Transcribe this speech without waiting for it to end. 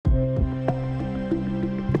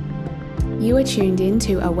You are tuned in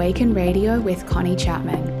to Awaken Radio with Connie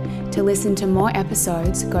Chapman. To listen to more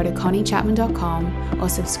episodes, go to conniechapman.com or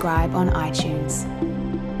subscribe on iTunes.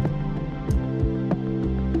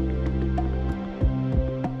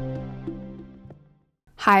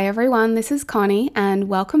 Hi everyone, this is Connie and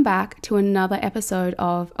welcome back to another episode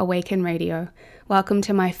of Awaken Radio. Welcome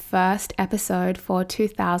to my first episode for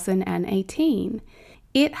 2018.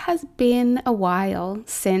 It has been a while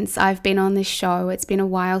since I've been on this show. It's been a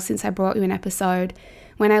while since I brought you an episode.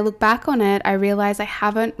 When I look back on it, I realize I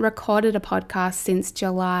haven't recorded a podcast since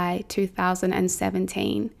July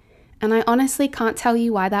 2017. And I honestly can't tell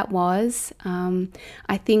you why that was.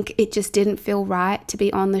 I think it just didn't feel right to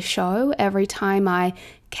be on the show. Every time I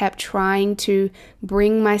kept trying to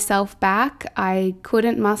bring myself back, I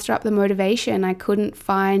couldn't muster up the motivation. I couldn't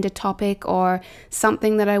find a topic or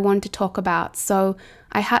something that I wanted to talk about. So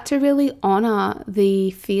I had to really honor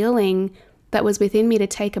the feeling that was within me to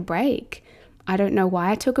take a break. I don't know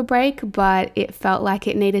why I took a break, but it felt like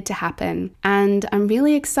it needed to happen. And I'm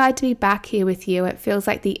really excited to be back here with you. It feels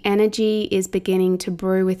like the energy is beginning to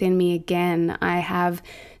brew within me again. I have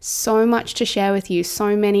so much to share with you,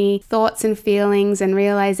 so many thoughts and feelings and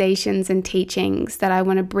realizations and teachings that I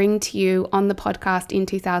want to bring to you on the podcast in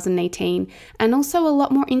 2018, and also a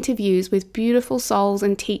lot more interviews with beautiful souls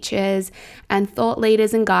and teachers and thought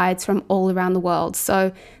leaders and guides from all around the world.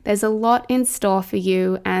 So there's a lot in store for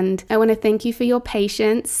you, and I want to thank you for your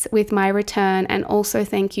patience with my return, and also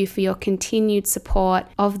thank you for your continued support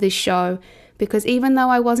of this show. Because even though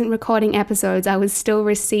I wasn't recording episodes, I was still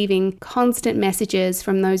receiving constant messages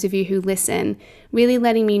from those of you who listen, really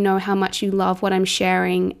letting me know how much you love what I'm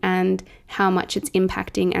sharing and how much it's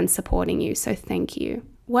impacting and supporting you. So thank you.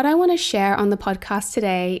 What I want to share on the podcast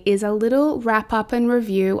today is a little wrap up and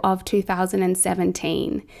review of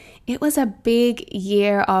 2017. It was a big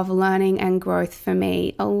year of learning and growth for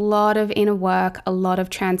me, a lot of inner work, a lot of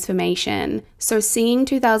transformation. So seeing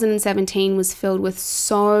 2017 was filled with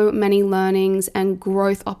so many learnings and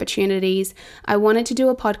growth opportunities. I wanted to do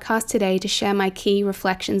a podcast today to share my key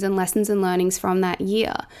reflections and lessons and learnings from that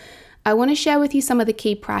year. I want to share with you some of the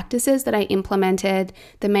key practices that I implemented,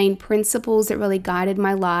 the main principles that really guided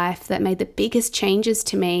my life, that made the biggest changes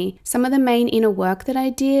to me, some of the main inner work that I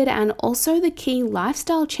did, and also the key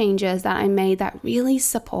lifestyle changes that I made that really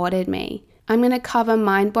supported me. I'm going to cover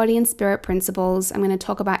mind, body, and spirit principles. I'm going to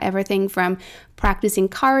talk about everything from practicing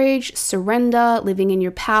courage, surrender, living in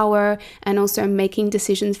your power, and also making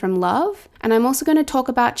decisions from love. And I'm also going to talk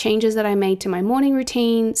about changes that I made to my morning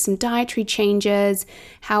routine, some dietary changes,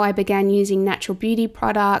 how I began using natural beauty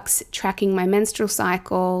products, tracking my menstrual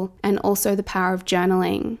cycle, and also the power of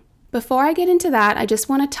journaling. Before I get into that, I just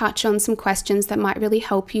want to touch on some questions that might really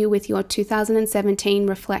help you with your 2017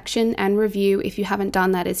 reflection and review if you haven't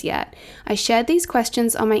done that as yet. I shared these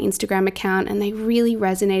questions on my Instagram account and they really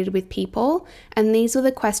resonated with people, and these were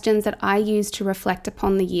the questions that I used to reflect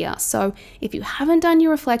upon the year. So if you haven't done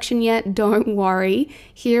your reflection yet, don't worry.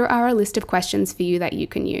 Here are a list of questions for you that you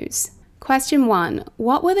can use. Question 1.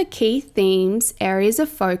 What were the key themes, areas of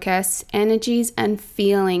focus, energies, and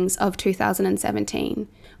feelings of 2017?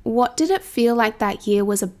 What did it feel like that year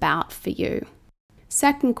was about for you?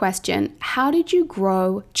 Second question, how did you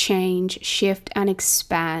grow, change, shift, and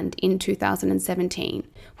expand in 2017?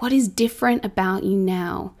 What is different about you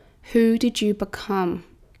now? Who did you become?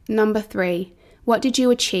 Number 3, what did you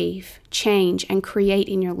achieve, change, and create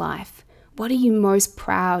in your life? What are you most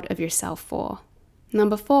proud of yourself for?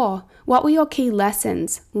 Number 4, what were your key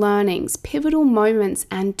lessons, learnings, pivotal moments,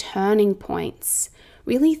 and turning points?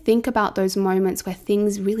 Really think about those moments where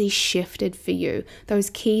things really shifted for you, those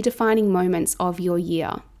key defining moments of your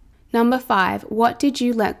year. Number 5, what did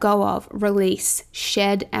you let go of, release,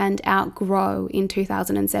 shed, and outgrow in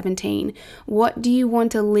 2017? What do you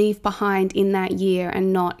want to leave behind in that year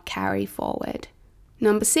and not carry forward?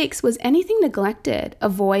 Number 6, was anything neglected,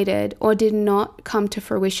 avoided, or did not come to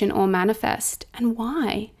fruition or manifest? And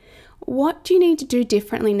why? What do you need to do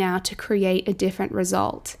differently now to create a different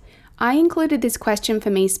result? I included this question for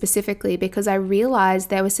me specifically because I realized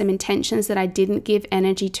there were some intentions that I didn't give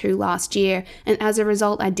energy to last year, and as a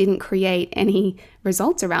result, I didn't create any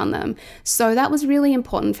results around them. So that was really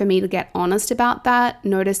important for me to get honest about that,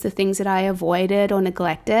 notice the things that I avoided or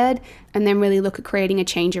neglected, and then really look at creating a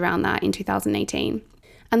change around that in 2018.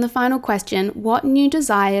 And the final question, what new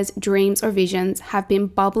desires, dreams, or visions have been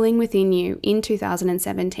bubbling within you in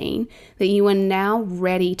 2017 that you are now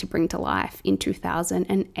ready to bring to life in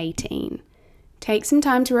 2018? Take some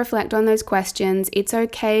time to reflect on those questions. It's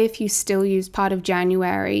okay if you still use part of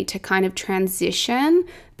January to kind of transition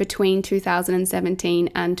between 2017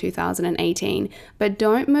 and 2018, but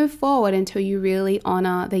don't move forward until you really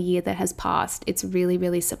honor the year that has passed. It's really,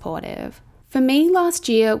 really supportive. For me, last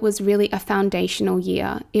year was really a foundational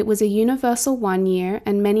year. It was a universal 1 year,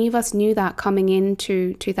 and many of us knew that coming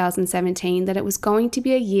into 2017, that it was going to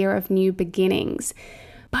be a year of new beginnings.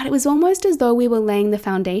 But it was almost as though we were laying the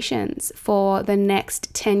foundations for the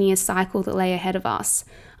next 10-year cycle that lay ahead of us.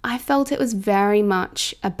 I felt it was very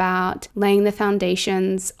much about laying the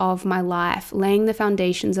foundations of my life, laying the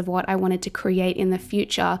foundations of what I wanted to create in the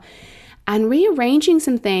future, and rearranging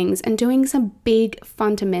some things and doing some big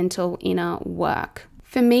fundamental inner work.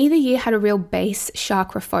 For me, the year had a real base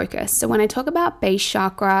chakra focus. So when I talk about base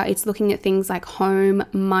chakra, it's looking at things like home,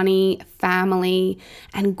 money, family,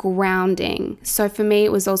 and grounding. So for me,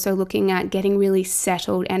 it was also looking at getting really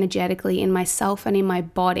settled energetically in myself and in my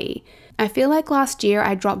body. I feel like last year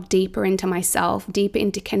I dropped deeper into myself, deeper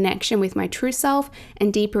into connection with my true self,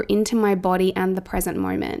 and deeper into my body and the present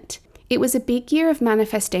moment. It was a big year of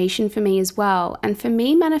manifestation for me as well. And for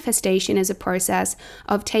me, manifestation is a process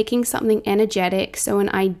of taking something energetic, so an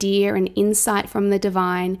idea, an insight from the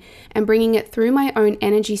divine, and bringing it through my own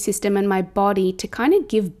energy system and my body to kind of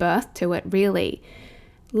give birth to it, really.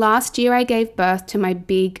 Last year, I gave birth to my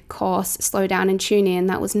big course, Slow Down and Tune In.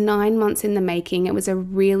 That was 9 months in the making. It was a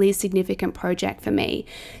really significant project for me.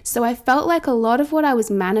 So I felt like a lot of what I was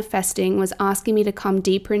manifesting was asking me to come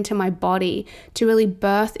deeper into my body, to really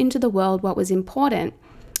birth into the world what was important.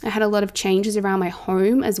 I had a lot of changes around my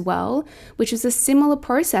home as well, which was a similar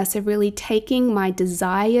process of really taking my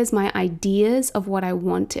desires, my ideas of what I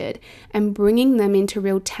wanted, and bringing them into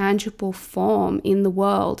real tangible form in the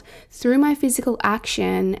world through my physical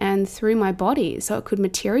action and through my body so it could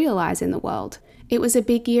materialize in the world. It was a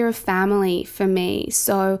big year of family for me.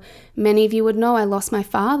 So many of you would know I lost my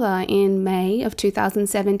father in May of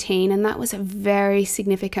 2017, and that was a very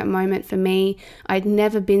significant moment for me. I'd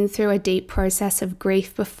never been through a deep process of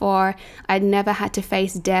grief before. I'd never had to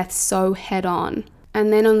face death so head on.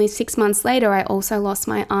 And then only 6 months later, I also lost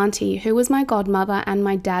my auntie, who was my godmother and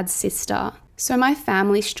my dad's sister. So my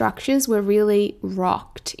family structures were really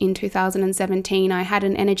rocked in 2017. I had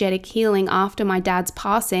an energetic healing after my dad's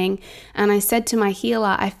passing, and I said to my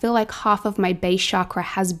healer, I feel like half of my base chakra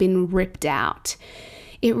has been ripped out.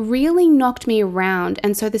 It really knocked me around,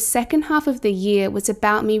 and so the second half of the year was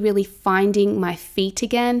about me really finding my feet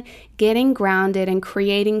again, getting grounded and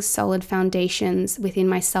creating solid foundations within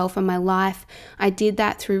myself and my life. I did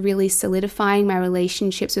that through really solidifying my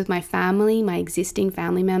relationships with my family, my existing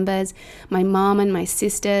family members, my mom and my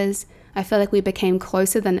sisters. I felt like we became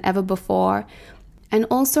closer than ever before. And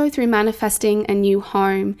also through manifesting a new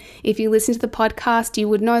home. If you listen to the podcast, you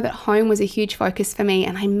would know that home was a huge focus for me,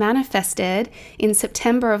 and I manifested in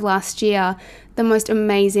September of last year the most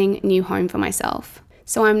amazing new home for myself.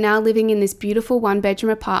 So I'm now living in this beautiful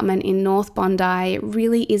 1-bedroom apartment in North Bondi. It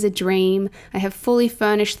really is a dream. I have fully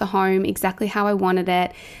furnished the home exactly how I wanted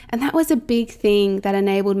it. And that was a big thing that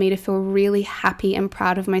enabled me to feel really happy and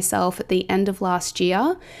proud of myself at the end of last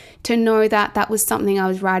year, to know that that was something I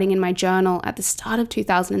was writing in my journal at the start of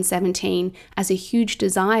 2017 as a huge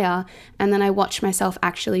desire. And then I watched myself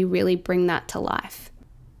actually really bring that to life.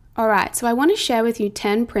 All right, so I want to share with you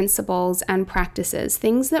 10 principles and practices,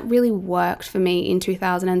 things that really worked for me in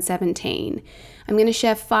 2017. I'm going to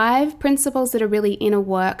share 5 principles that are really inner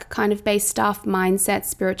work, kind of based stuff, mindset,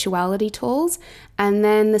 spirituality tools. And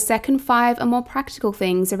then the second 5 are more practical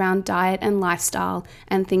things around diet and lifestyle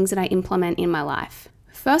and things that I implement in my life.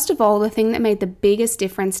 First of all, the thing that made the biggest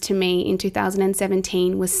difference to me in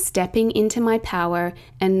 2017 was stepping into my power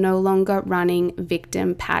and no longer running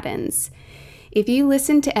victim patterns. If you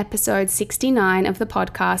listened to episode 69 of the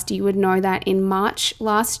podcast, you would know that in March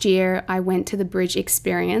last year, I went to the Bridge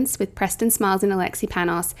Experience with Preston Smiles and Alexi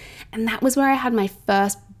Panos, and that was where I had my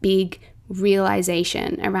first big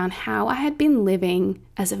realization around how I had been living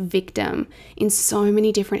as a victim in so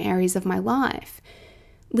many different areas of my life.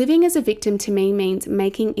 Living as a victim to me means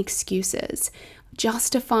making excuses,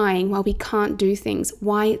 justifying why we can't do things,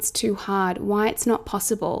 why it's too hard, why it's not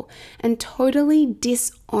possible, and totally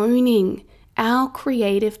disowning our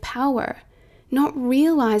creative power, not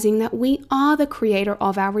realizing that we are the creator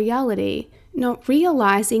of our reality, not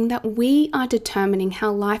realizing that we are determining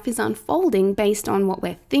how life is unfolding based on what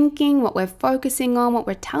we're thinking, what we're focusing on, what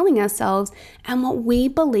we're telling ourselves, and what we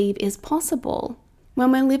believe is possible.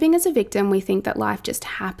 When we're living as a victim, we think that life just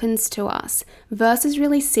happens to us versus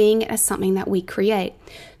really seeing it as something that we create.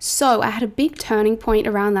 So I had a big turning point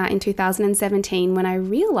around that in 2017 when I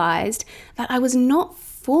realized that I was not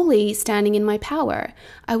fully standing in my power.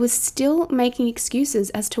 I was still making excuses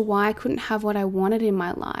as to why I couldn't have what I wanted in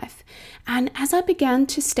my life. And as I began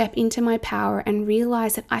to step into my power and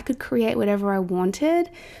realize that I could create whatever I wanted,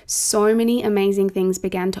 so many amazing things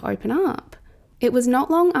began to open up. It was not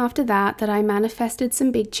long after that I manifested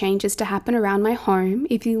some big changes to happen around my home.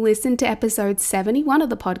 If you listened to episode 71 of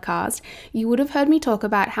the podcast, you would have heard me talk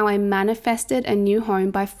about how I manifested a new home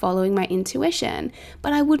by following my intuition.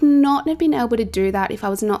 But I would not have been able to do that if I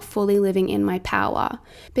was not fully living in my power.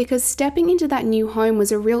 Because stepping into that new home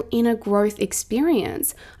was a real inner growth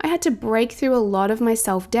experience. I had to break through a lot of my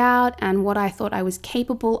self-doubt and what I thought I was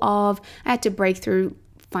capable of. I had to break through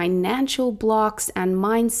financial blocks and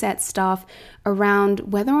mindset stuff around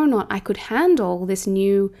whether or not I could handle this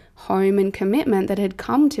new home and commitment that had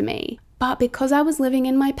come to me. But because I was living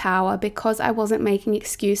in my power, because I wasn't making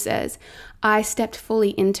excuses, I stepped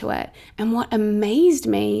fully into it. And what amazed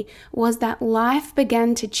me was that life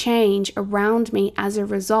began to change around me as a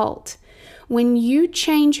result. When you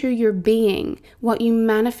change who you're being, what you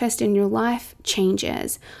manifest in your life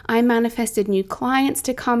changes. I manifested new clients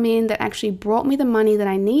to come in that actually brought me the money that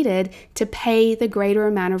I needed to pay the greater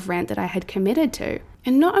amount of rent that I had committed to.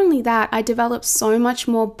 And not only that, I developed so much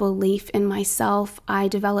more belief in myself. I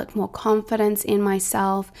developed more confidence in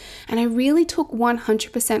myself. And I really took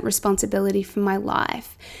 100% responsibility for my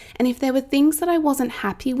life. And if there were things that I wasn't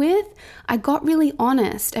happy with, I got really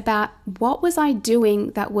honest about what was I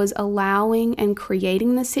doing that was allowing and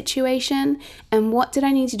creating the situation, and what did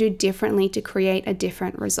I need to do differently to create a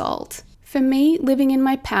different result. For me, living in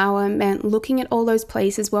my power meant looking at all those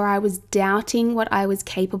places where I was doubting what I was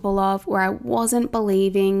capable of, where I wasn't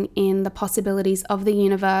believing in the possibilities of the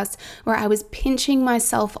universe, where I was pinching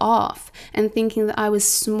myself off and thinking that I was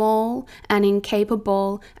small and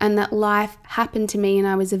incapable and that life happened to me and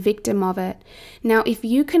I was a victim of it. Now, if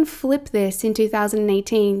you can flip this in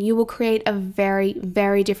 2018, you will create a very,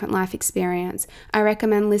 very different life experience. I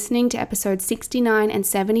recommend listening to episodes 69 and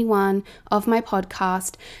 71 of my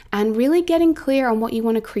podcast and really getting clear on what you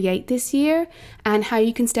want to create this year and how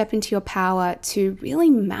you can step into your power to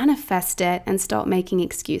really manifest it and stop making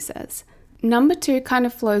excuses. Number 2 kind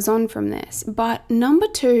of flows on from this, but number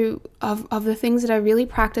 2 of the things that I really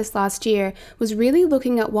practiced last year was really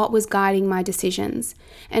looking at what was guiding my decisions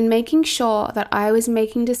and making sure that I was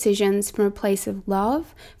making decisions from a place of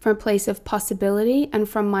love, from a place of possibility, and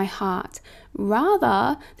from my heart,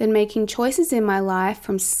 rather than making choices in my life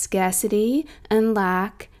from scarcity and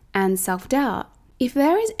lack and self-doubt. If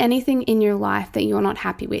there is anything in your life that you're not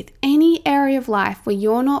happy with, any area of life where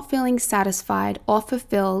you're not feeling satisfied or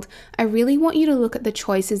fulfilled, I really want you to look at the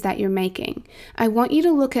choices that you're making. I want you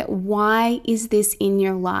to look at why is this in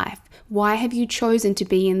your life? Why have you chosen to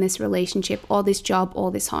be in this relationship or this job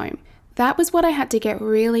or this home? That was what I had to get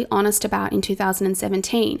really honest about in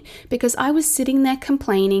 2017, because I was sitting there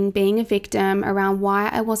complaining, being a victim around why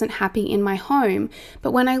I wasn't happy in my home.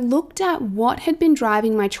 But when I looked at what had been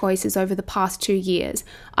driving my choices over the past 2 years,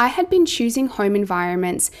 I had been choosing home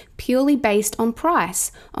environments purely based on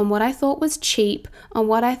price, on what I thought was cheap, on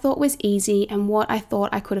what I thought was easy, and what I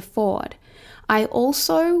thought I could afford. I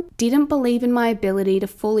also didn't believe in my ability to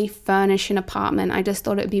fully furnish an apartment. I just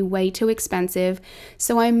thought it would be way too expensive.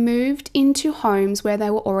 So I moved into homes where they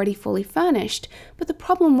were already fully furnished. But the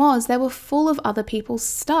problem was they were full of other people's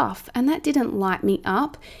stuff, and that didn't light me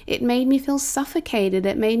up. It made me feel suffocated.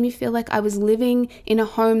 It made me feel like I was living in a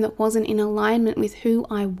home that wasn't in alignment with who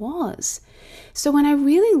I was. So when I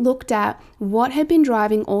really looked at what had been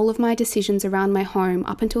driving all of my decisions around my home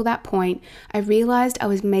up until that point, I realized I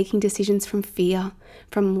was making decisions from fear,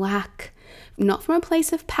 from lack, not from a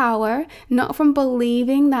place of power, not from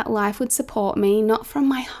believing that life would support me, not from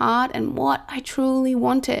my heart and what I truly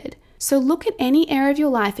wanted. So look at any area of your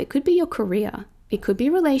life. It could be your career. It could be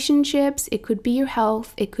relationships. It could be your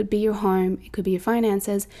health. It could be your home. It could be your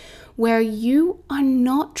finances, where you are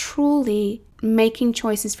not truly making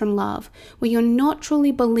choices from love, where you're not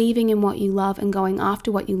truly believing in what you love and going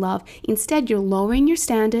after what you love. Instead, you're lowering your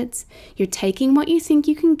standards, you're taking what you think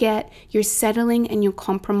you can get, you're settling and you're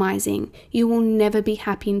compromising. You will never be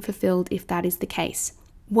happy and fulfilled if that is the case.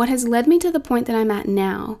 What has led me to the point that I'm at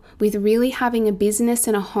now, with really having a business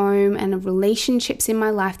and a home and relationships in my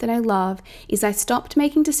life that I love, is I stopped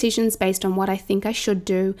making decisions based on what I think I should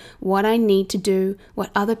do, what I need to do,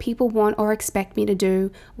 what other people want or expect me to do,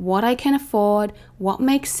 what I can afford, what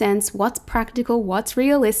makes sense, what's practical, what's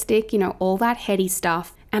realistic, all that heady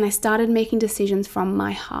stuff. And I started making decisions from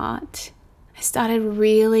my heart. I started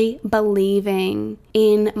really believing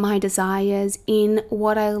in my desires, in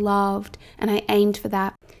what I loved, and I aimed for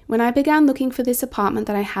that. When I began looking for this apartment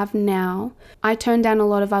that I have now, I turned down a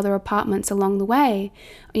lot of other apartments along the way.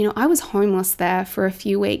 I was homeless there for a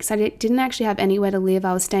few weeks. I didn't actually have anywhere to live.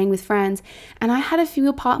 I was staying with friends, and I had a few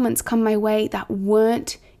apartments come my way that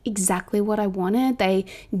weren't exactly what I wanted. They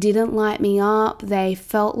didn't light me up. They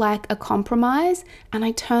felt like a compromise, and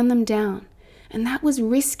I turned them down. And that was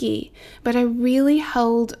risky, but I really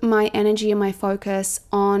held my energy and my focus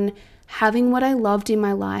on having what I loved in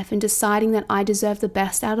my life and deciding that I deserved the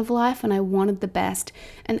best out of life and I wanted the best.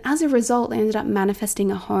 And as a result, I ended up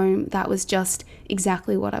manifesting a home that was just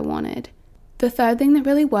exactly what I wanted. The third thing that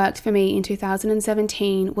really worked for me in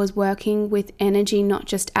 2017 was working with energy, not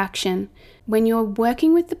just action. When you're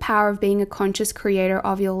working with the power of being a conscious creator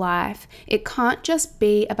of your life, it can't just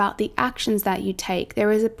be about the actions that you take.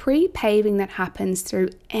 There is a pre-paving that happens through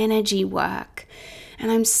energy work.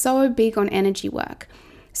 And I'm so big on energy work.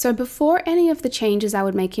 So before any of the changes I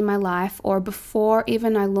would make in my life, or before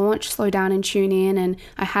even I launched Slow Down and Tune In, and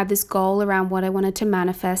I had this goal around what I wanted to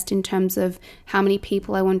manifest in terms of how many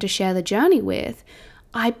people I wanted to share the journey with,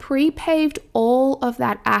 I pre-paved all of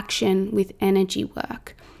that action with energy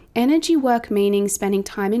work. Energy work meaning spending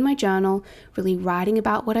time in my journal, really writing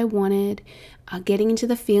about what I wanted, getting into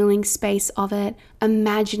the feeling space of it,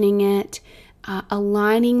 imagining it,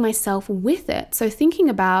 aligning myself with it. So thinking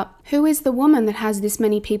about, who is the woman that has this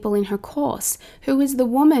many people in her course? Who is the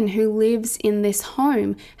woman who lives in this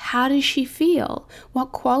home? How does she feel?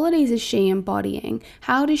 What qualities is she embodying?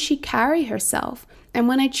 How does she carry herself? And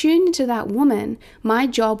when I tuned into that woman, my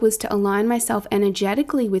job was to align myself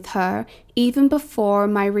energetically with her even before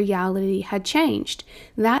my reality had changed.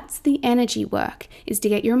 That's the energy work, is to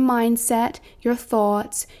get your mindset, your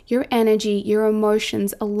thoughts, your energy, your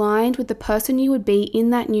emotions aligned with the person you would be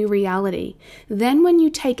in that new reality. Then when you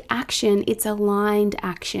take action, it's aligned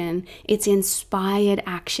action. It's inspired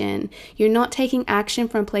action. You're not taking action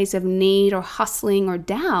from a place of need or hustling or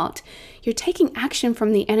doubt. You're taking action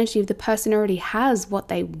from the energy of the person who already has what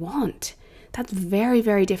they want. That's very,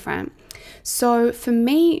 very different. So for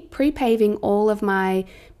me, pre-paving all of my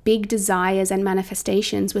big desires and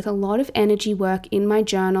manifestations with a lot of energy work in my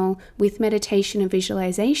journal with meditation and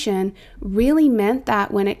visualization really meant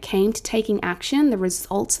that when it came to taking action, the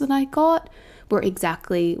results that I got were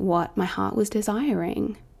exactly what my heart was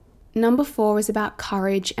desiring. Number 4 is about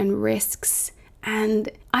courage and risks. And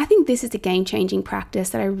I think this is a game-changing practice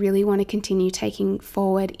that I really want to continue taking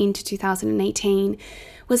forward into 2018,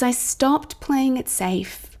 was I stopped playing it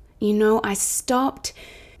safe. I stopped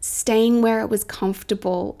staying where it was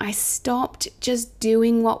comfortable. I stopped just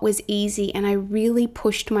doing what was easy, and I really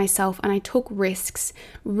pushed myself and I took risks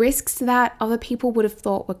that other people would have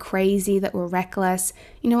thought were crazy, that were reckless.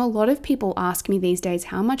 A lot of people ask me these days,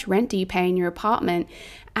 how much rent do you pay in your apartment?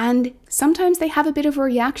 And sometimes they have a bit of a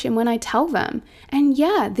reaction when I tell them. And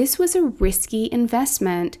yeah, this was a risky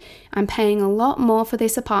investment. I'm paying a lot more for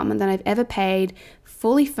this apartment than I've ever paid.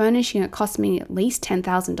 Fully furnishing it cost me at least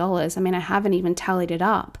 $10,000. I haven't even tallied it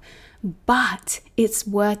up. But it's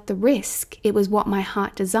worth the risk. It was what my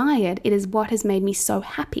heart desired. It is what has made me so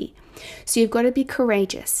happy. So you've got to be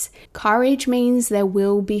courageous. Courage means there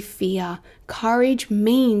will be fear. Courage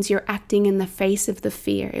means you're acting in the face of the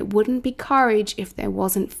fear. It wouldn't be courage if there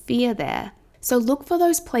wasn't fear there. So look for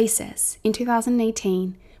those places in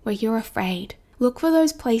 2018 where you're afraid. Look for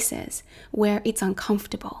those places where it's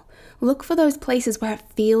uncomfortable. Look for those places where it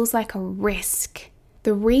feels like a risk.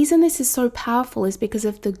 The reason this is so powerful is because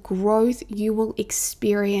of the growth you will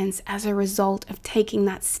experience as a result of taking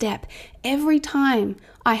that step. Every time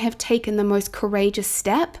I have taken the most courageous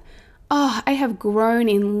step, I have grown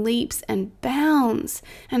in leaps and bounds.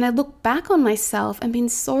 And I look back on myself and been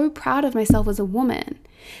so proud of myself as a woman.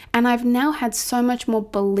 And I've now had so much more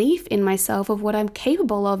belief in myself of what I'm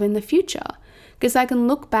capable of in the future. Because I can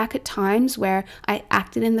look back at times where I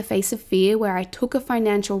acted in the face of fear, where I took a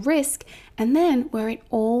financial risk, and then where it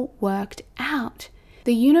all worked out.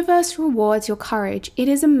 The universe rewards your courage. It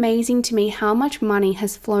is amazing to me how much money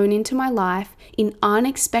has flown into my life in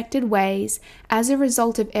unexpected ways as a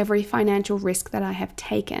result of every financial risk that I have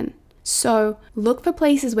taken. So look for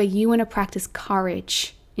places where you want to practice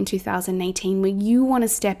courage in 2018, where you want to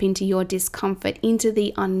step into your discomfort, into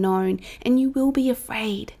the unknown, and you will be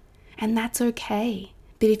afraid. And that's okay.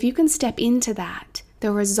 But if you can step into that,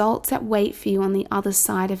 the results that wait for you on the other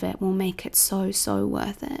side of it will make it so, so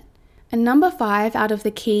worth it. And number 5 out of the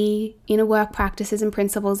key inner work practices and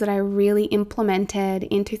principles that I really implemented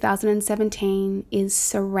in 2017 is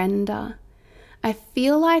surrender. I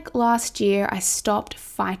feel like last year I stopped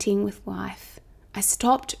fighting with life. I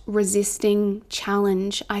stopped resisting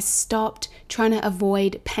challenge. I stopped trying to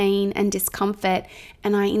avoid pain and discomfort,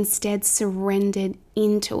 and I instead surrendered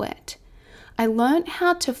into it. I learned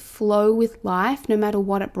how to flow with life no matter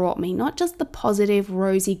what it brought me, not just the positive,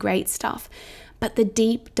 rosy, great stuff, but the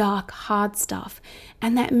deep, dark, hard stuff.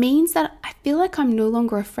 And that means that I feel like I'm no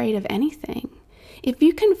longer afraid of anything. If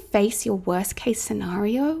you can face your worst case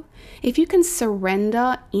scenario, if you can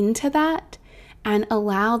surrender into that and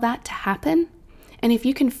allow that to happen, and if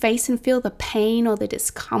you can face and feel the pain or the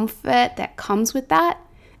discomfort that comes with that,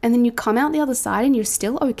 and then you come out the other side and you're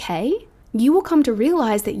still okay, you will come to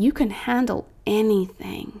realize that you can handle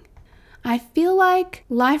anything. I feel like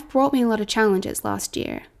life brought me a lot of challenges last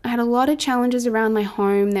year. I had a lot of challenges around my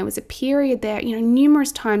home. There was a period there,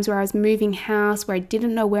 numerous times where I was moving house, where I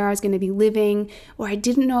didn't know where I was going to be living, or I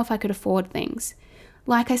didn't know if I could afford things.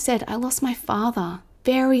 Like I said, I lost my father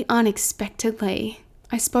very unexpectedly.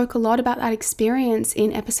 I spoke a lot about that experience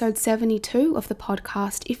in episode 72 of the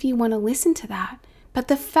podcast, if you want to listen to that. But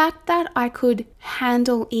the fact that I could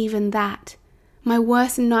handle even that, my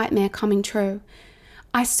worst nightmare coming true,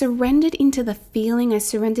 I surrendered into the feeling, I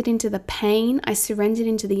surrendered into the pain, I surrendered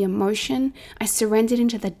into the emotion, I surrendered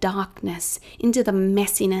into the darkness, into the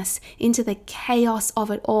messiness, into the chaos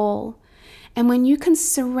of it all. And when you can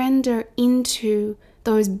surrender into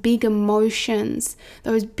those big emotions,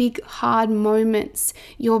 those big hard moments,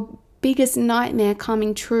 your biggest nightmare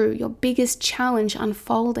coming true, your biggest challenge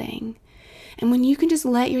unfolding, and when you can just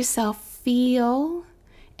let yourself feel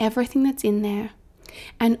everything that's in there,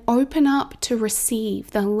 and open up to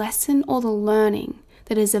receive the lesson or the learning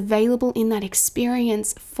that is available in that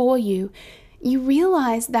experience for you, you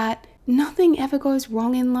realize that nothing ever goes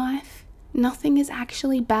wrong in life. Nothing is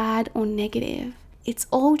actually bad or negative. It's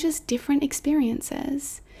all just different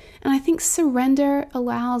experiences. And I think surrender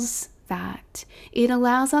allows that. It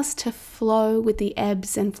allows us to flow with the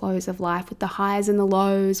ebbs and flows of life, with the highs and the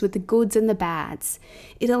lows, with the goods and the bads.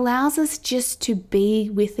 It allows us just to be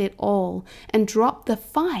with it all and drop the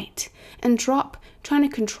fight and drop trying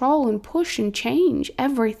to control and push and change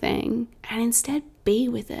everything, and instead be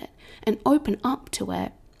with it and open up to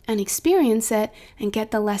it and experience it and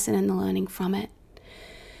get the lesson and the learning from it.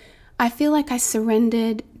 I feel like I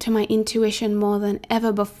surrendered to my intuition more than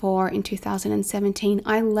ever before in 2017.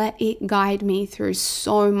 I let it guide me through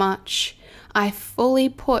so much. I fully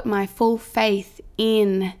put my full faith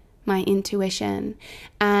in my intuition,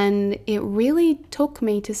 and it really took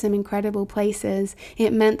me to some incredible places.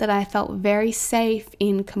 It meant that I felt very safe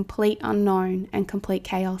in complete unknown and complete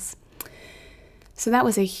chaos. So that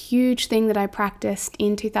was a huge thing that I practiced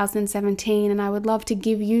in 2017, and I would love to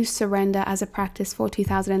give you surrender as a practice for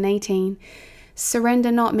 2018.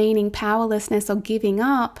 Surrender not meaning powerlessness or giving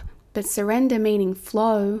up, but surrender meaning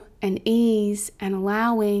flow and ease and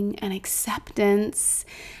allowing and acceptance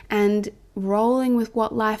and rolling with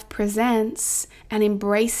what life presents and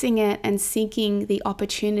embracing it and seeking the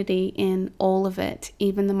opportunity in all of it,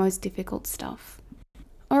 even the most difficult stuff.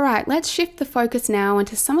 All right, let's shift the focus now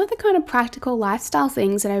into some of the kind of practical lifestyle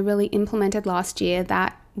things that I really implemented last year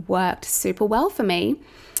that worked super well for me.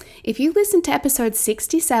 If you listened to episode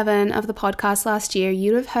 67 of the podcast last year,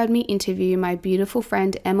 you'd have heard me interview my beautiful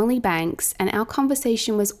friend Emily Banks, and our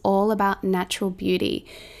conversation was all about natural beauty.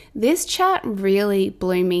 This chat really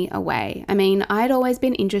blew me away. I mean, I'd always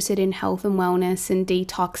been interested in health and wellness and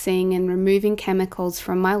detoxing and removing chemicals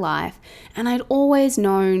from my life. And I'd always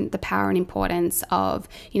known the power and importance of,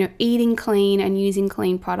 eating clean and using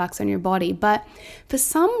clean products on your body. But for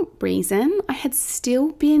some reason, I had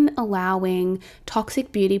still been allowing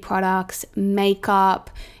toxic beauty products, makeup,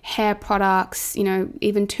 hair products,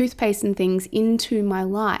 even toothpaste and things into my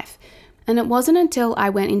life. And it wasn't until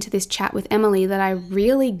I went into this chat with Emily that I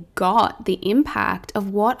really got the impact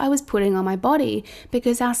of what I was putting on my body,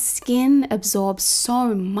 because our skin absorbs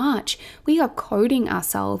so much. We are coating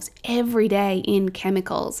ourselves every day in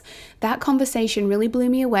chemicals. That conversation really blew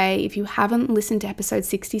me away. If you haven't listened to episode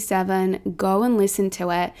 67, go and listen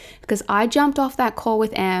to it, because I jumped off that call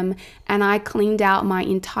with Em and I cleaned out my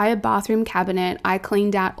entire bathroom cabinet. I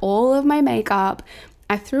cleaned out all of my makeup.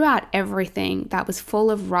 I threw out everything that was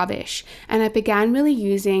full of rubbish, and I began really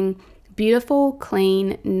using beautiful,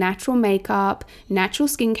 clean, natural makeup, natural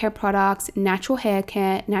skincare products, natural hair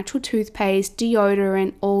care, natural toothpaste,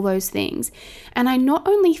 deodorant, all those things. And I not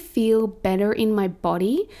only feel better in my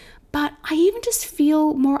body, but I even just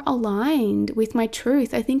feel more aligned with my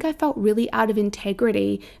truth. I think I felt really out of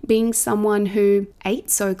integrity being someone who ate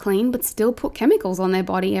so clean but still put chemicals on their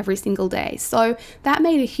body every single day. So that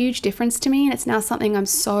made a huge difference to me, and it's now something I'm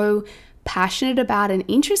so passionate about and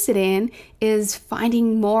interested in is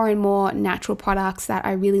finding more and more natural products that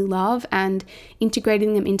I really love and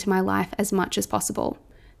integrating them into my life as much as possible.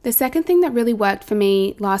 The second thing that really worked for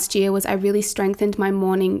me last year was I really strengthened my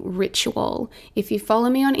morning ritual. If you follow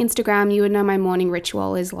me on Instagram, you would know my morning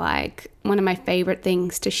ritual is like one of my favorite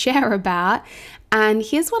things to share about. And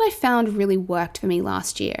here's what I found really worked for me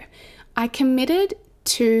last year. I committed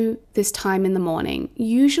to this time in the morning.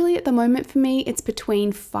 Usually at the moment for me, it's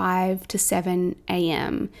between 5 to 7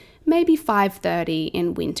 a.m., maybe 5:30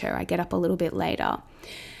 in winter. I get up a little bit later.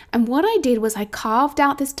 And what I did was I carved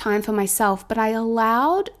out this time for myself, but I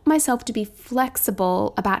allowed myself to be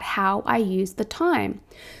flexible about how I used the time.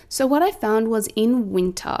 So what I found was in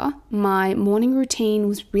winter, my morning routine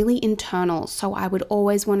was really internal. So I would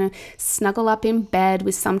always want to snuggle up in bed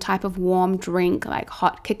with some type of warm drink like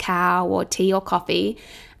hot cacao or tea or coffee.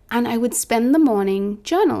 And I would spend the morning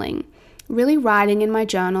journaling, really writing in my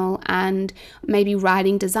journal and maybe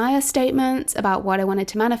writing desire statements about what I wanted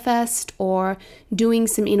to manifest, or doing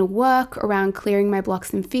some inner work around clearing my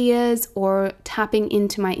blocks and fears, or tapping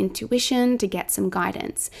into my intuition to get some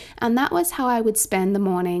guidance. And that was how I would spend the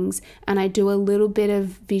mornings, and I do a little bit of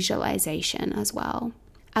visualization as well.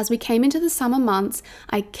 As we came into the summer months,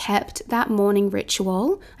 I kept that morning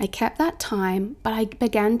ritual, I kept that time, but I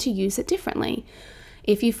began to use it differently.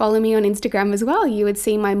 If you follow me on Instagram as well, you would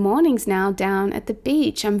see my mornings now down at the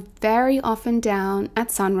beach. I'm very often down at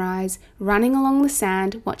sunrise, running along the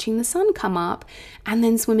sand, watching the sun come up, and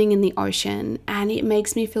then swimming in the ocean. And it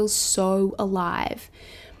makes me feel so alive.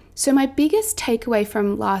 So my biggest takeaway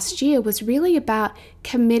from last year was really about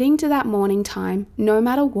committing to that morning time, no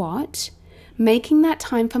matter what, making that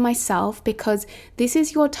time for myself, because this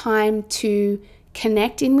is your time to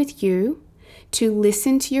connect in with you, to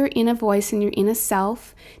listen to your inner voice and your inner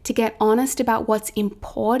self, to get honest about what's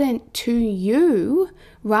important to you,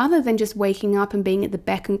 rather than just waking up and being at the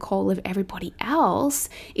beck and call of everybody else.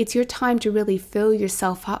 It's your time to really fill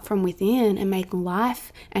yourself up from within and make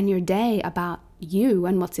life and your day about you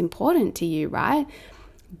and what's important to you, right?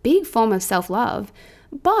 Big form of self-love.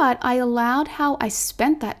 But I allowed how I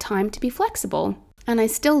spent that time to be flexible. And I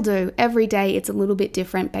still do. Every day it's a little bit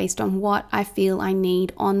different based on what I feel I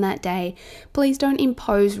need on that day. Please don't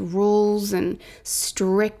impose rules and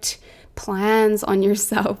strict plans on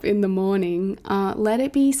yourself in the morning. Let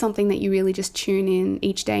it be something that you really just tune in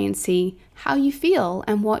each day and see how you feel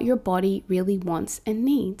and what your body really wants and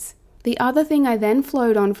needs. The other thing I then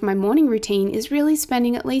flowed on for my morning routine is really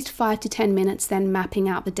spending at least 5 to 10 minutes then mapping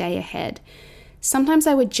out the day ahead. Sometimes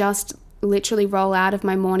I would just literally roll out of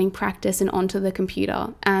my morning practice and onto the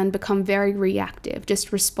computer and become very reactive,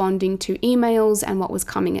 just responding to emails and what was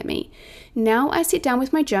coming at me. Now I sit down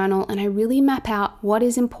with my journal and I really map out what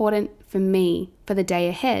is important for me for the day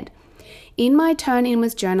ahead. In my Turn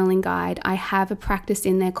Inwards journaling guide, I have a practice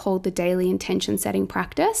in there called the Daily Intention Setting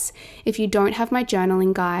Practice. If you don't have my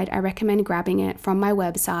journaling guide, I recommend grabbing it from my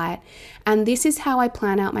website. And this is how I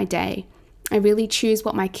plan out my day. I really choose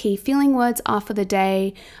what my key feeling words are for the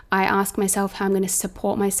day. I ask myself how I'm going to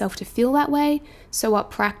support myself to feel that way, so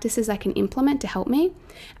what practices I can implement to help me.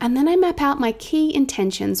 And then I map out my key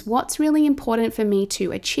intentions, what's really important for me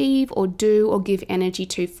to achieve or do or give energy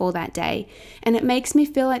to for that day. And it makes me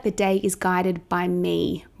feel like the day is guided by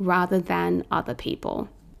me rather than other people.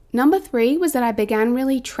 Number 3 was that I began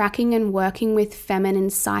really tracking and working with feminine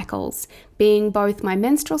cycles, being both my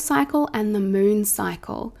menstrual cycle and the moon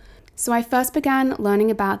cycle. So I first began learning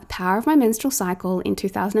about the power of my menstrual cycle in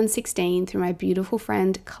 2016 through my beautiful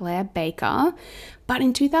friend Claire Baker. But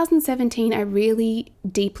in 2017, I really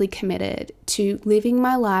deeply committed to living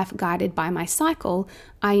my life guided by my cycle.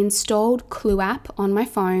 I installed Clue app on my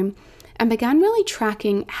phone and began really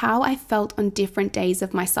tracking how I felt on different days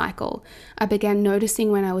of my cycle. I began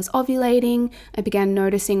noticing when I was ovulating, I began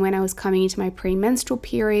noticing when I was coming into my premenstrual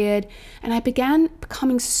period, and I began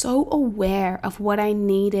becoming so aware of what I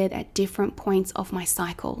needed at different points of my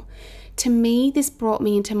cycle. To me, this brought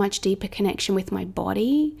me into much deeper connection with my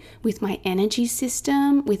body, with my energy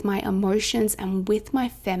system, with my emotions, and with my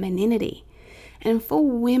femininity. And for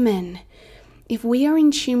women, if we are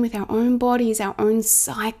in tune with our own bodies, our own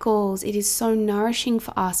cycles, it is so nourishing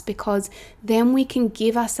for us, because then we can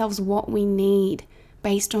give ourselves what we need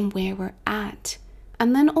based on where we're at.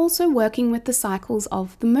 And then also working with the cycles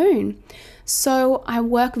of the moon. So I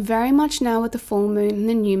work very much now with the full moon and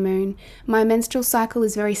the new moon. My menstrual cycle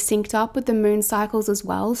is very synced up with the moon cycles as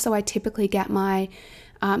well. So I typically get my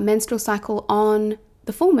menstrual cycle on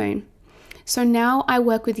the full moon. So now I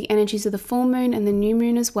work with the energies of the full moon and the new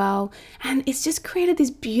moon as well. And it's just created this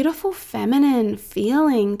beautiful feminine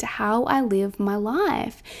feeling to how I live my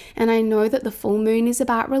life. And I know that the full moon is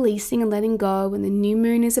about releasing and letting go, and the new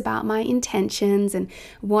moon is about my intentions and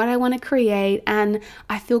what I want to create. And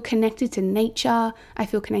I feel connected to nature. I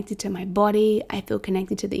feel connected to my body. I feel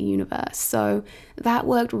connected to the universe. So that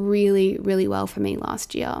worked really, really well for me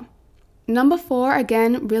last year. Number 4,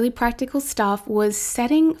 again, really practical stuff, was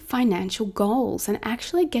setting financial goals and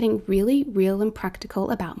actually getting really real and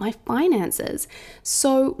practical about my finances.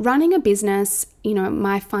 So running a business,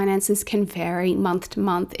 my finances can vary month to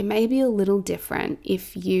month. It may be a little different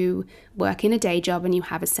if you work in a day job and you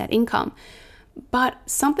have a set income. But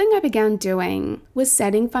something I began doing was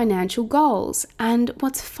setting financial goals. And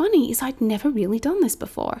what's funny is I'd never really done this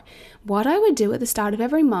before. What I would do at the start of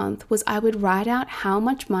every month was I would write out how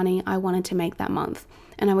much money I wanted to make that month.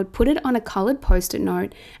 And I would put it on a colored Post-it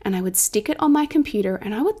note and I would stick it on my computer,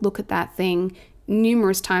 and I would look at that thing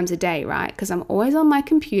numerous times a day, right? Because I'm always on my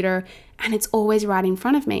computer and it's always right in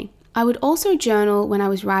front of me. I would also journal when I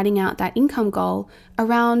was writing out that income goal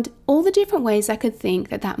around all the different ways I could think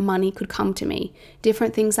that money could come to me,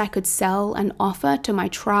 different things I could sell and offer to my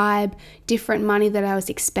tribe, different money that I was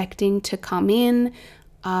expecting to come in.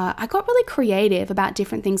 I got really creative about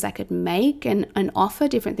different things I could make and offer,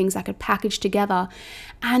 different things I could package together.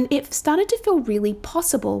 And it started to feel really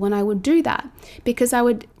possible when I would do that, because I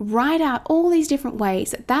would write out all these different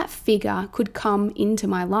ways that figure could come into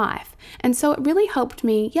my life. And so it really helped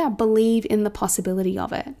me, believe in the possibility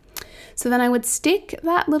of it. So then I would stick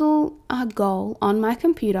that little goal on my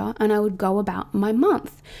computer and I would go about my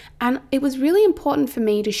month. And it was really important for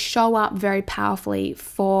me to show up very powerfully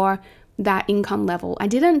for that income level. I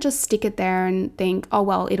didn't just stick it there and think, oh,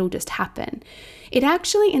 well, it'll just happen. It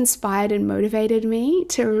actually inspired and motivated me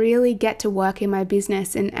to really get to work in my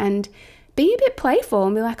business and be a bit playful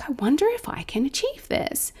and be like, I wonder if I can achieve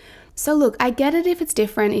this. So look, I get it if it's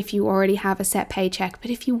different if you already have a set paycheck, but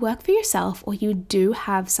if you work for yourself or you do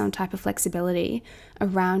have some type of flexibility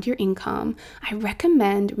around your income, I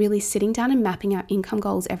recommend really sitting down and mapping out income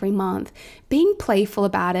goals every month, being playful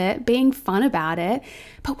about it, being fun about it.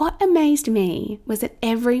 But what amazed me was that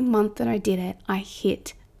every month that I did it, I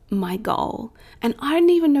hit my goal. And I didn't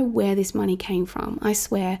even know where this money came from. I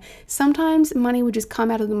swear, sometimes money would just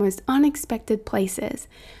come out of the most unexpected places.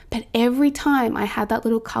 But every time I had that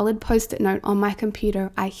little colored Post-it note on my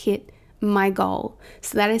computer, I hit my goal.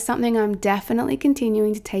 So that is something I'm definitely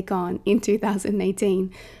continuing to take on in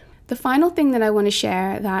 2018. The final thing that I want to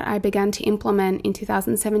share that I began to implement in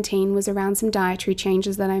 2017 was around some dietary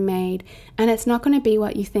changes that I made. And it's not going to be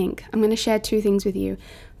what you think. I'm going to share 2 things with you.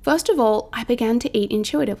 First of all, I began to eat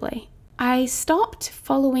intuitively. I stopped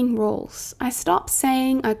following rules. I stopped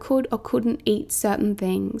saying I could or couldn't eat certain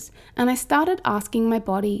things, and I started asking my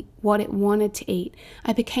body what it wanted to eat.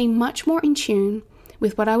 I became much more in tune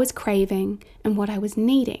with what I was craving and what I was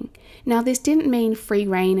needing. Now, this didn't mean free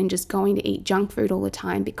reign and just going to eat junk food all the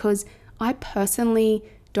time, because I personally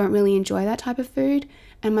don't really enjoy that type of food,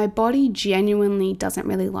 and my body genuinely doesn't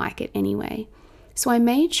really like it anyway. So I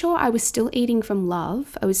made sure I was still eating from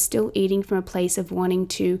love. I was still eating from a place of wanting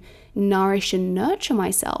to nourish and nurture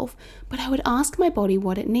myself, but I would ask my body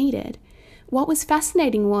what it needed. What was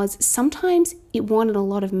fascinating was sometimes it wanted a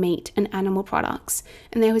lot of meat and animal products.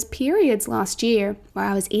 And there was periods last year where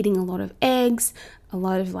I was eating a lot of eggs, a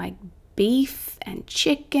lot of beef and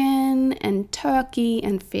chicken and turkey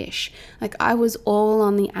and fish. I was all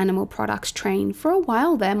on the animal products train. For a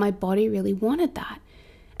while there, my body really wanted that.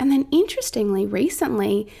 And then interestingly,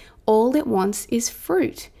 recently, all it wants is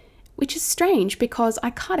fruit, which is strange because I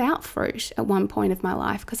cut out fruit at one point of my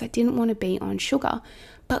life because I didn't want to be on sugar.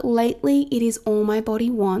 But lately, it is all my body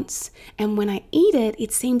wants. And when I eat it,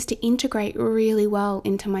 it seems to integrate really well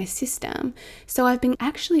into my system. So I've been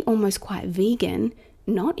actually almost quite vegan,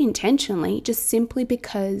 not intentionally, just simply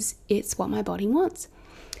because it's what my body wants.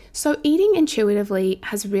 So eating intuitively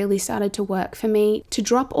has really started to work for me, to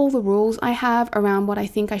drop all the rules I have around what I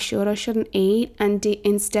think I should or shouldn't eat and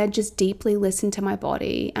instead just deeply listen to my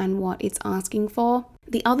body and what it's asking for.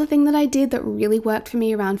 The other thing that I did that really worked for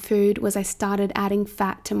me around food was I started adding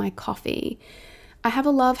fat to my coffee. I have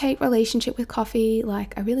a love-hate relationship with coffee.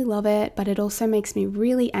 I really love it, but it also makes me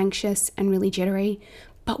really anxious and really jittery.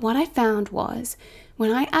 But what I found was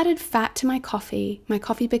when I added fat to my coffee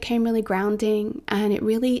became really grounding, and it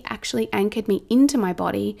really actually anchored me into my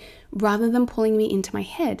body rather than pulling me into my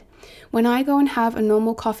head. When I go and have a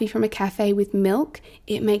normal coffee from a cafe with milk,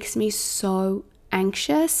 it makes me so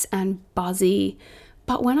anxious and buzzy.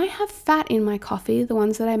 But when I have fat in my coffee, the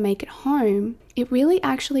ones that I make at home, it really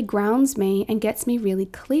actually grounds me and gets me really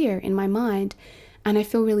clear in my mind, and I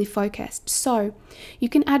feel really focused. So you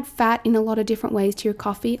can add fat in a lot of different ways to your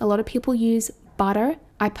coffee. A lot of people use butter.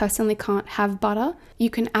 I personally can't have butter. You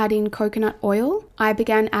can add in coconut oil. I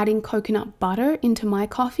began adding coconut butter into my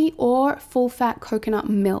coffee, or full fat coconut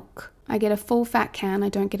milk. I get a full fat can. I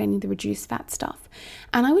don't get any of the reduced fat stuff.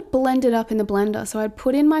 And I would blend it up in the blender. So I'd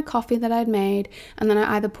put in my coffee that I'd made, and then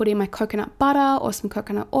I either put in my coconut butter or some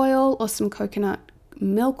coconut oil or some coconut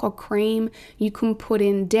milk or cream. You can put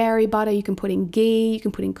in dairy butter, you can put in ghee, you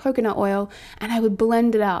can put in coconut oil, and I would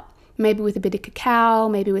blend it up. Maybe with a bit of cacao,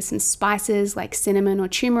 maybe with some spices like cinnamon or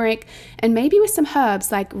turmeric, and maybe with some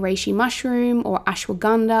herbs like reishi mushroom or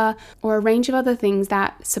ashwagandha, or a range of other things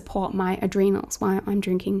that support my adrenals while I'm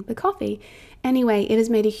drinking the coffee. Anyway, it has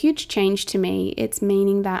made a huge change to me. It's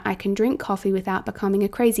meaning that I can drink coffee without becoming a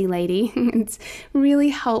crazy lady. It's really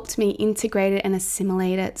helped me integrate it and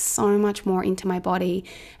assimilate it so much more into my body,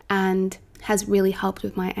 and has really helped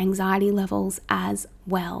with my anxiety levels as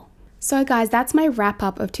well. So guys, that's my wrap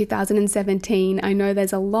up of 2017. I know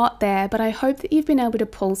there's a lot there, but I hope that you've been able to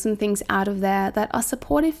pull some things out of there that are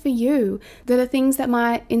supportive for you, that are things that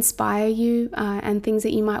might inspire you, and things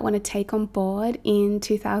that you might want to take on board in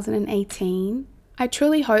 2018. I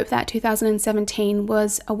truly hope that 2017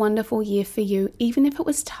 was a wonderful year for you, even if it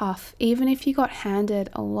was tough, even if you got handed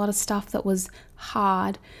a lot of stuff that was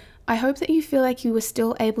hard. I hope that you feel like you were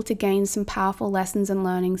still able to gain some powerful lessons and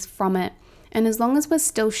learnings from it. And as long as we're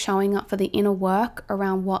still showing up for the inner work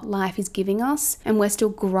around what life is giving us, and we're still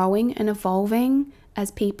growing and evolving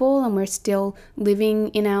as people, and we're still living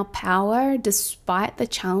in our power despite the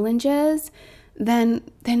challenges, then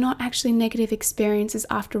they're not actually negative experiences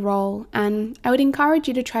after all. And I would encourage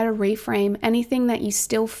you to try to reframe anything that you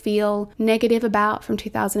still feel negative about from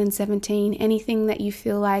 2017, anything that you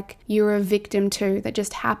feel like you're a victim to that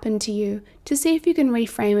just happened to you, to see if you can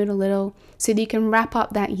reframe it a little so that you can wrap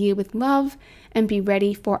up that year with love and be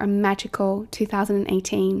ready for a magical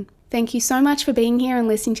 2018. Thank you so much for being here and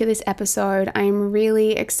listening to this episode. I am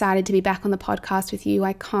really excited to be back on the podcast with you.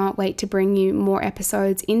 I can't wait to bring you more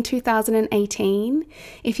episodes in 2018.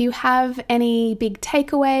 If you have any big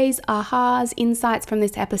takeaways, ahas, insights from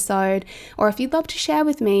this episode, or if you'd love to share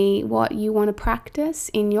with me what you want to practice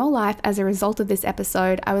in your life as a result of this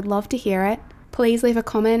episode, I would love to hear it. Please leave a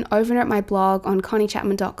comment over at my blog on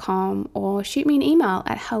conniechapman.com, or shoot me an email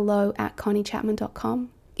at hello@conniechapman.com.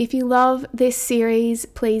 If you love this series,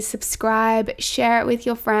 please subscribe, share it with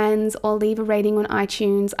your friends, or leave a rating on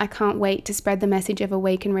iTunes. I can't wait to spread the message of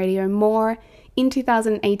Awaken Radio more in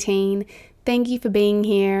 2018. Thank you for being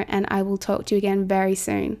here, and I will talk to you again very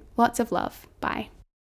soon. Lots of love. Bye.